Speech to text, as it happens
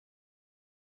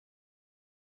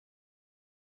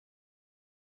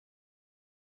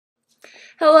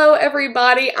Hello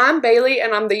everybody, I'm Bailey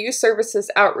and I'm the Youth Services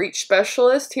Outreach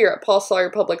Specialist here at Paul Sawyer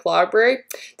Public Library.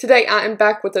 Today I am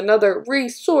back with another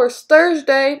Resource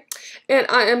Thursday and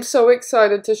I am so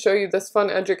excited to show you this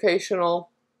fun educational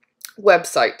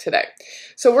website today.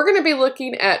 So we're going to be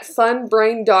looking at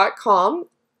funbrain.com,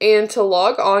 and to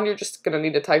log on you're just going to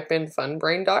need to type in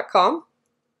funbrain.com.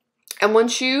 And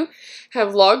once you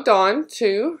have logged on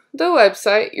to the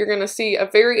website, you're going to see a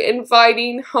very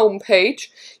inviting homepage.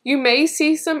 You may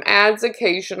see some ads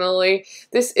occasionally.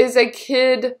 This is a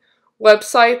kid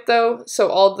website though, so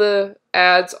all the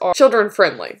ads are children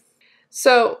friendly.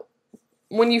 So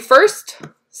when you first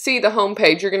see the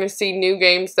homepage, you're going to see new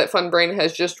games that Funbrain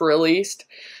has just released.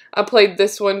 I played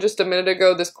this one just a minute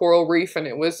ago, this Coral Reef, and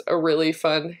it was a really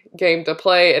fun game to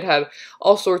play. It had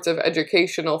all sorts of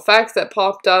educational facts that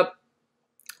popped up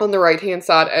on the right hand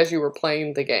side as you were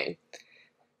playing the game.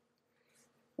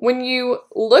 When you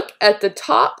look at the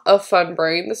top of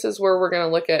Funbrain, this is where we're going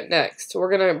to look at next.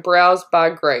 We're going to browse by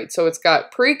grade. So it's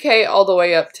got pre-K all the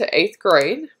way up to 8th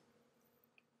grade.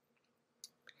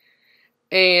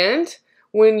 And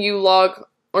when you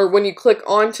click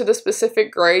onto the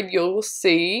specific grade, you'll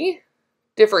see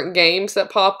different games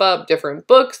that pop up, different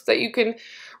books that you can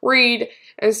read,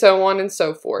 and so on and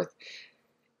so forth.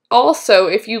 Also,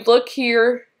 if you look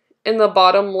here in the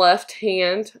bottom left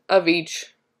hand of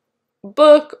each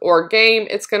book or game,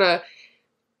 it's going to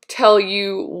tell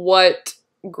you what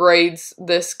grades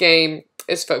this game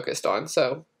is focused on.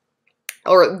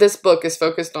 Or this book is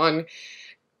focused on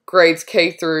grades K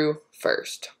through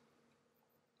 1st.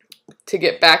 To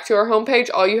get back to our homepage,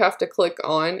 all you have to click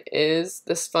on is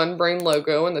this Funbrain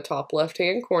logo in the top left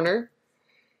hand corner.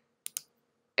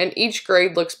 And each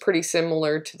grade looks pretty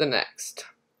similar to the next.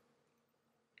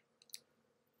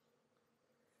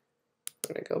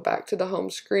 I'm going to go back to the home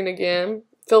screen again.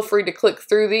 Feel free to click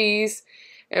through these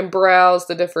and browse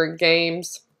the different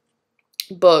games,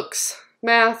 books,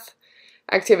 math,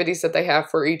 activities that they have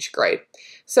for each grade.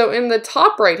 So in the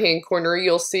top right hand corner,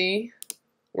 you'll see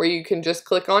where you can just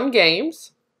click on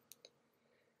games.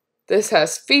 This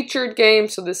has featured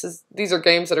games, so these are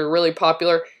games that are really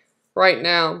popular right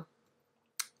now.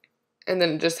 And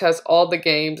then it just has all the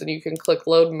games, and you can click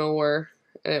load more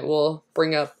and it will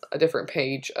bring up a different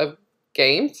page of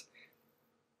games.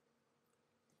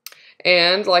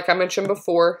 And like I mentioned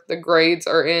before, the grades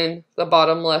are in the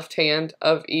bottom left hand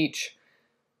of each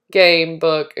game,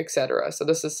 book, etc. So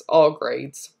this is all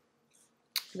grades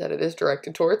that it is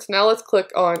directed towards. Now let's click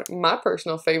on my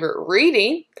personal favorite,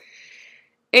 reading.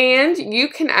 And you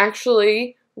can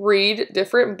actually read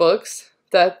different books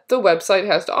that the website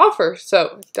has to offer.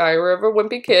 So Diary of a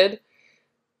Wimpy Kid.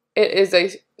 It is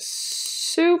a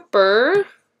super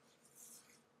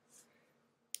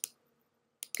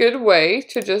good way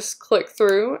to just click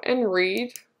through and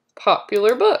read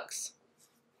popular books.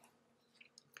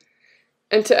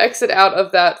 And to exit out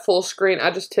of that full screen,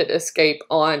 I just hit escape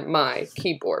on my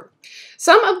keyboard.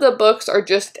 Some of the books are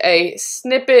just a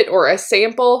snippet or a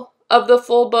sample of the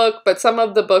full book, but some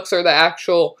of the books are the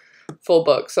actual full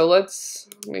book. So let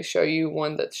me show you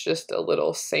one that's just a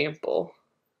little sample.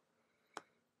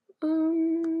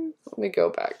 Let me go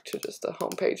back to just the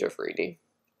home page of reading.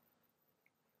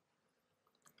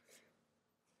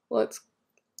 Let's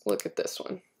look at this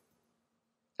one.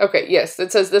 Okay, yes,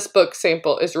 it says this book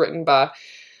sample is written by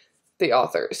the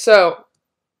author. So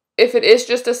if it is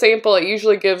just a sample, it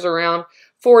usually gives around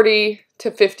 40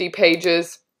 to 50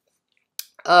 pages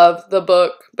of the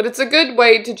book. But it's a good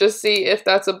way to just see if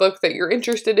that's a book that you're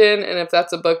interested in and if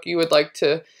that's a book you would like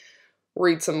to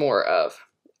read some more of.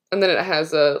 And then it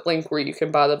has a link where you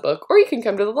can buy the book, or you can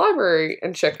come to the library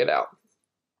and check it out.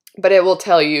 But it will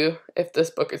tell you if this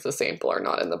book is a sample or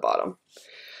not in the bottom.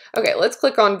 Okay, let's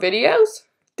click on videos.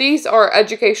 These are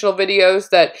educational videos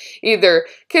that either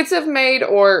kids have made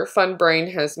or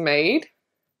Funbrain has made.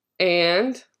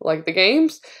 And like the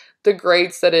games, the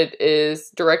grades that it is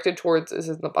directed towards is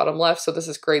in the bottom left. So this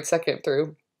is grade 2nd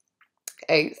through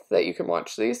 8th that you can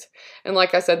watch these. And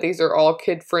like I said, these are all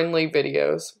kid-friendly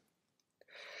videos.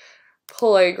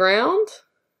 Playground.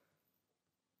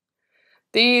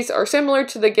 These are similar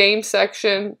to the game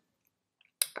section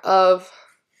of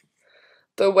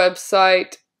the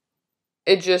website.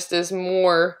 It just is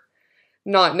more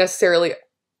not necessarily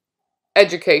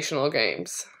educational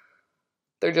games.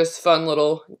 They're just fun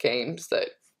little games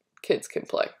that kids can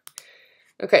play.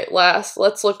 Okay, last,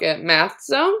 let's look at Math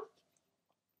Zone.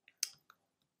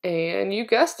 And you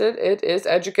guessed it, it is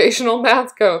educational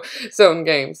Math Zone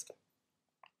games.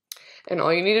 And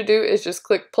all you need to do is just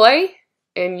click play,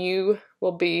 and you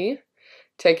will be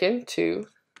taken to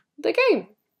the game.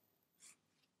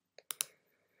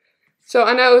 So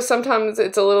I know sometimes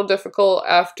it's a little difficult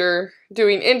after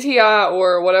doing NTI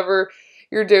or whatever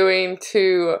you're doing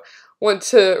to want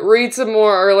to read some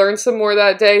more or learn some more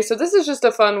that day. So this is just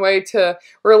a fun way to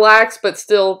relax but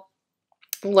still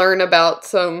learn about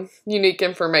some unique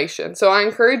information. So I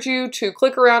encourage you to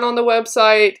click around on the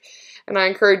website, and I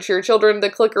encourage your children to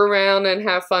click around and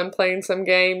have fun playing some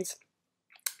games.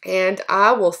 And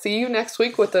I will see you next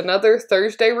week with another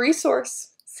Thursday resource.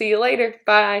 See you later.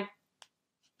 Bye.